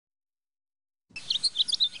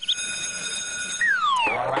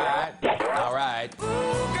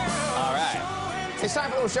It's time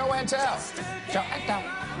for a little show and tell. Show and tell.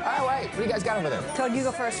 All right, what do you guys got over there? Cody, you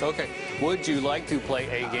go first. Okay. Would you like to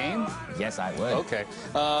play a game? Yes, I would. Okay.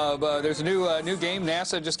 But there's a new game.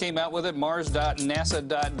 NASA just came out with it,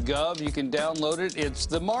 mars.nasa.gov. You can download it. It's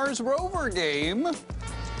the Mars Rover game.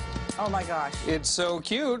 Oh, my gosh. It's so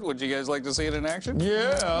cute. Would you guys like to see it in action?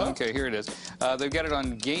 Yeah. Okay, here it is. They've got it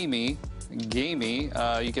on Gamey.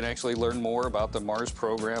 You can actually learn more about the Mars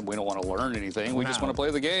program. We don't want to learn anything. We just want to play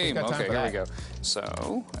the game. Okay, here we go.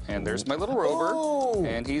 So, and there's my little rover,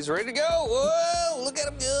 and he's ready to go. Whoa, look at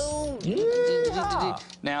him go. Yeah.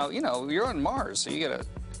 Now, you know, you're on Mars, so you gotta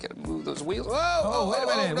move those wheels. Whoa, Oh, wait a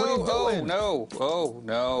minute. No, What are you doing? Oh,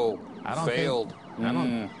 no. I don't Failed. I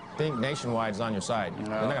don't think Nationwide's on your side. No,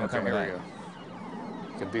 They're not going to cover here that. we go.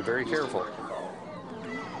 You can be very careful.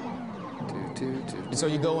 So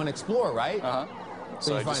you go and explore, right? Uh-huh.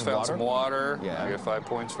 So I just found some water. Yeah. I get 5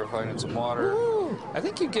 points for finding some water. Woo. I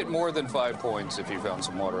think you get more than 5 points if you found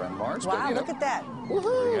some water on Mars. Wow, but, you know, look at that. There we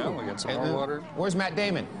go. We got some more water. Where's Matt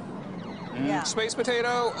Damon? Yeah. Space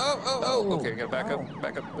potato. Oh. Okay, gotta back up.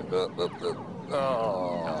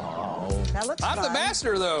 Oh. That looks I'm fun. the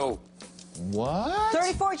master, though. What?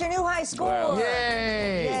 34 is your new high score. Well,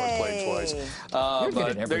 Yay! Yay. Played twice. You're good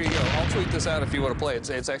But at there you everything. go. I'll tweet this out if you want to play. It's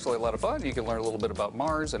actually a lot of fun. You can learn a little bit about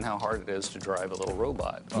Mars and how hard it is to drive a little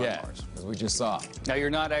robot on Mars. As we just saw. Now, you're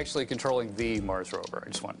not actually controlling the Mars Rover. I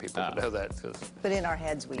just want people to know that. 'Cause, But in our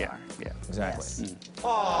heads, we are. yeah. Exactly. Yes.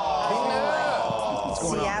 What's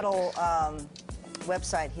going on? Seattle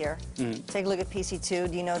website here. Take a look at PC2.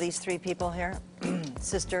 Do you know these 3 people here?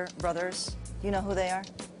 Sister, brothers. Do you know who they are?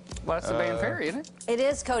 Well, that's the band Perry, isn't it? It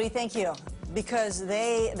is, Cody. Thank you. Because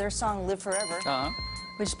their song "Live Forever,"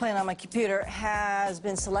 which is playing on my computer, has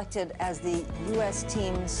been selected as the U.S.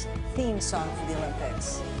 team's theme song for the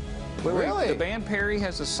Olympics. Wait, Really? The band Perry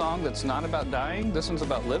has a song that's not about dying? This one's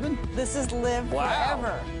about living? This is "Live Wow.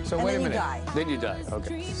 Forever." So and wait a then minute. You die. Then you die.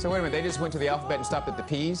 Okay. So wait a minute, they just went to the alphabet and stopped at the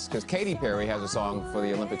P's? Because Katy Perry has a song for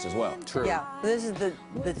the Olympics as well. True. Yeah, this is the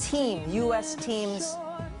team, U.S. team's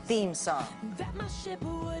theme song.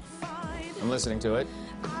 I'm listening to it.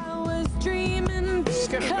 It's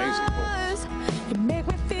kind of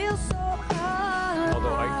amazing.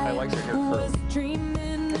 Although I like your hair curl.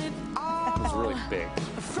 It's really big.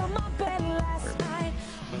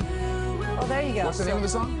 Oh, there you go. What's the name of the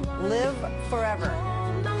song? "Live Forever."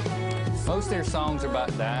 Most of their songs are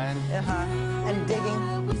about dying, And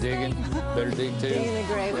digging. digging. Better dig too. Digging the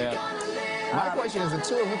grave. Yeah. My question is, the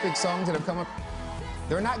 2 Olympic songs that have come up,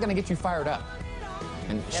 they're not going to get you fired up.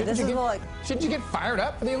 And this is shouldn't you get fired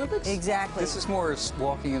up for the Olympics? Exactly. This is more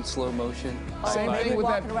walking in slow motion. Same maybe thing with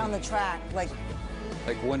walking that. around the track, like.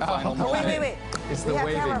 Like one final Oh, moment. Wait. It's We the have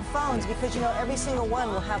to have waving. our phones because, you know, every single one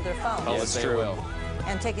will have their phone. Oh, Yes, it's they true. will.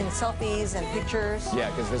 And taking selfies and pictures. Yeah,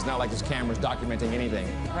 because there's not like there's cameras documenting anything.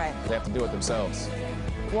 Right. They have to do it themselves.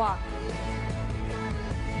 Walk.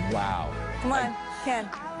 Wow. Come on, Ken.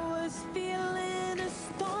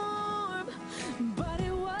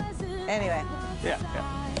 Anyway, Yeah.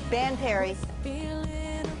 Ban Perry.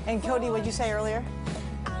 And Cody, what'd you say earlier?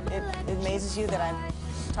 It amazes you that I'm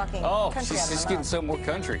talking Oh, country out of she's my getting mouth. some more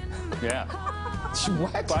country. Yeah.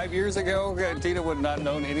 What? 5 years ago, Tina would not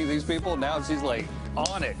known any of these people. Now she's like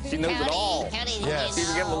on it. She knows it all. Cody, Yes. She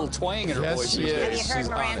even get a little twang in her Yes, voice she these is. have days. you heard She's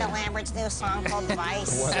on Miranda it. Lambert's new song called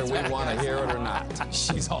Vice? Whether we want to hear it or not,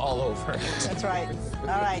 she's all over it. That's right. All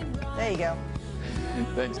right, there you go.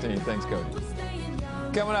 Thanks, Dean. Thanks, Cody.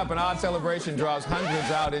 Coming up, an odd celebration draws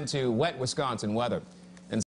hundreds out into wet Wisconsin weather.